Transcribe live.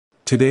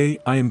Today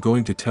I am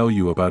going to tell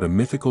you about a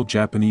mythical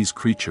Japanese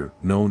creature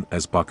known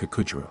as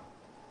Bakekujira.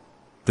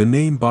 The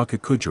name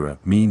Bakekujira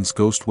means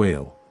ghost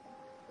whale.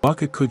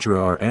 Bakekujira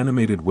are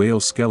animated whale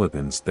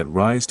skeletons that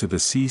rise to the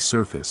sea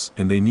surface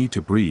and they need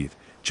to breathe,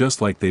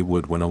 just like they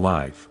would when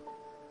alive.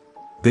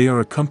 They are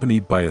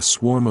accompanied by a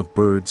swarm of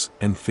birds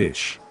and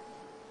fish.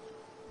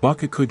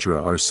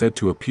 Bakekujira are said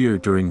to appear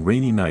during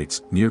rainy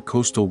nights near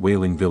coastal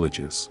whaling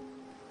villages.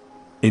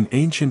 In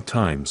ancient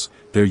times,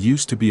 there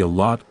used to be a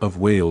lot of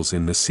whales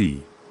in the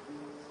sea.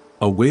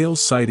 A whale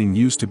sighting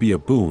used to be a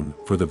boon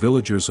for the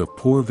villagers of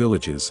poor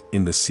villages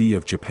in the Sea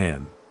of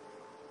Japan.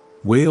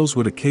 Whales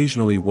would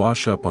occasionally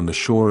wash up on the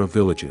shore of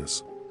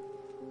villages.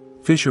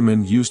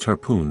 Fishermen used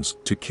harpoons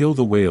to kill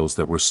the whales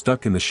that were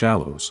stuck in the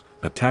shallows,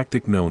 a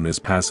tactic known as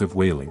passive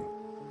whaling.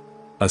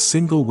 A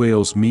single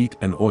whale's meat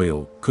and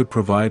oil could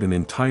provide an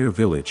entire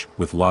village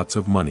with lots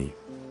of money.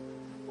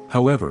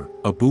 However,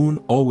 a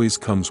boon always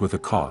comes with a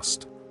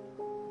cost.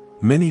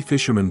 Many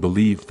fishermen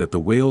believed that the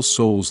whales'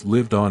 souls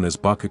lived on as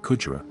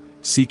Bakekujira,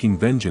 seeking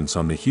vengeance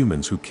on the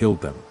humans who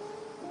killed them.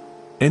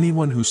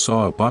 Anyone who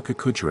saw a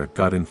Bakekujira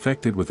got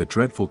infected with a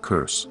dreadful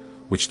curse,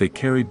 which they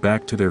carried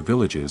back to their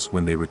villages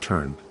when they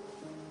returned.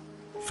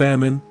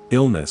 Famine,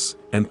 illness,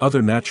 and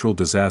other natural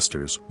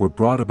disasters were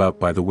brought about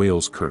by the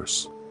whale's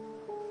curse.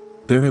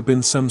 There have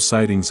been some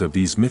sightings of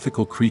these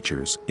mythical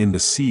creatures in the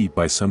sea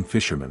by some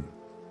fishermen.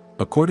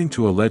 According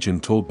to a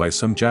legend told by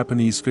some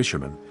Japanese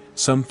fishermen,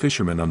 some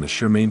fishermen on the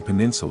Shirmane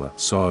Peninsula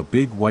saw a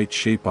big white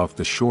shape off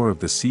the shore of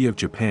the Sea of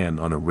Japan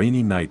on a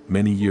rainy night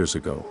many years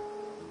ago.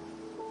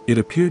 It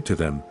appeared to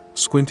them,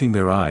 squinting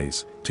their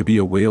eyes, to be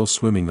a whale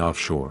swimming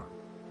offshore.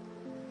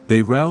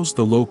 They roused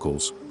the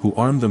locals, who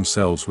armed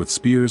themselves with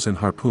spears and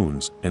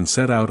harpoons and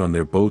set out on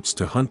their boats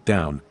to hunt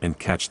down and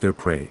catch their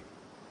prey.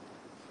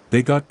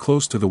 They got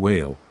close to the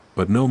whale,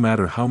 but no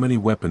matter how many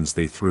weapons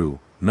they threw,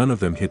 none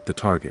of them hit the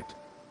target.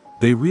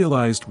 They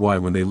realized why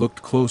when they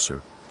looked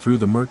closer, through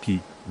the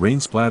murky,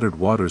 rain-splattered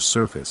water's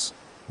surface,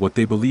 what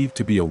they believed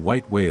to be a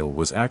white whale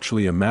was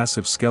actually a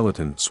massive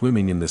skeleton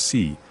swimming in the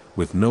sea,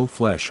 with no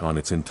flesh on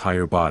its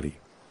entire body.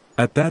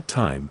 At that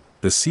time,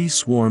 the sea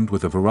swarmed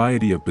with a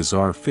variety of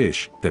bizarre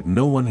fish that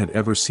no one had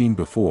ever seen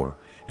before,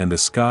 and the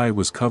sky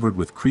was covered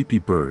with creepy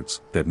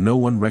birds that no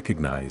one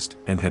recognized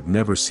and had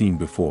never seen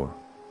before.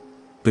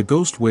 The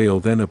ghost whale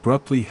then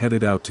abruptly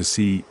headed out to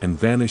sea and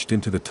vanished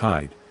into the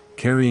tide,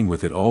 carrying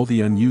with it all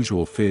the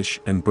unusual fish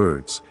and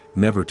birds,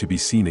 never to be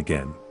seen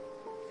again.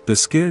 The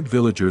scared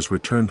villagers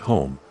returned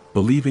home,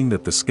 believing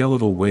that the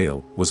skeletal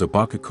whale was a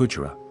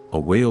Bakekujira, a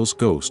whale's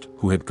ghost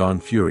who had gone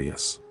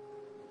furious.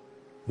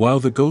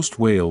 While the ghost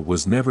whale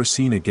was never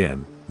seen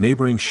again,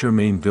 neighboring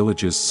Shirmane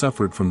villages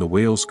suffered from the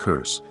whale's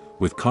curse,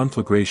 with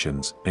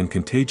conflagrations and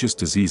contagious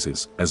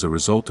diseases as a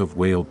result of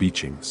whale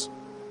beachings.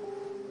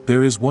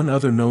 There is one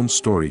other known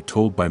story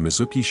told by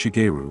Mizuki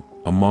Shigeru,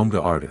 a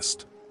manga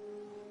artist.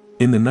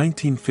 In the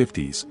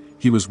 1950s,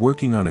 he was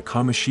working on a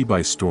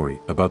Kamishibai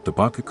story about the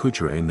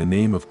Bakekujira in the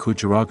name of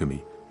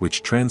Kujiragami,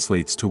 which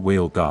translates to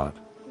whale god.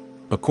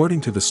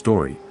 According to the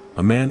story,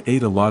 a man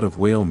ate a lot of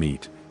whale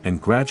meat,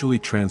 and gradually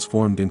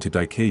transformed into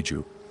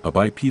Daikeju, a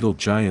bipedal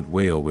giant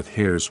whale with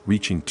hairs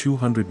reaching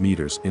 200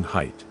 meters in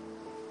height.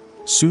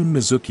 Soon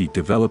Mizuki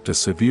developed a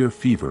severe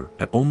fever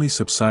that only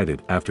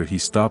subsided after he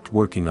stopped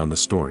working on the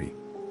story.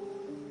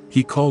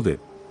 He called it,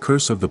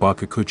 Curse of the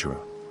Bakekujira.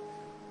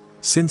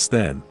 Since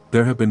then,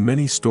 there have been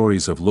many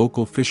stories of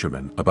local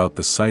fishermen about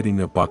the sighting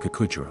of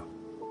Bakekujira.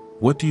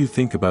 What do you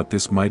think about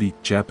this mighty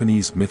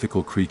Japanese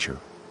mythical creature?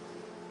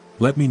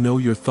 Let me know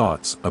your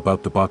thoughts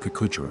about the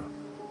Bakekujira.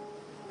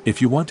 If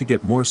you want to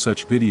get more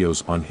such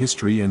videos on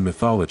history and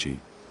mythology,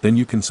 then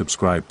you can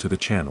subscribe to the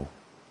channel.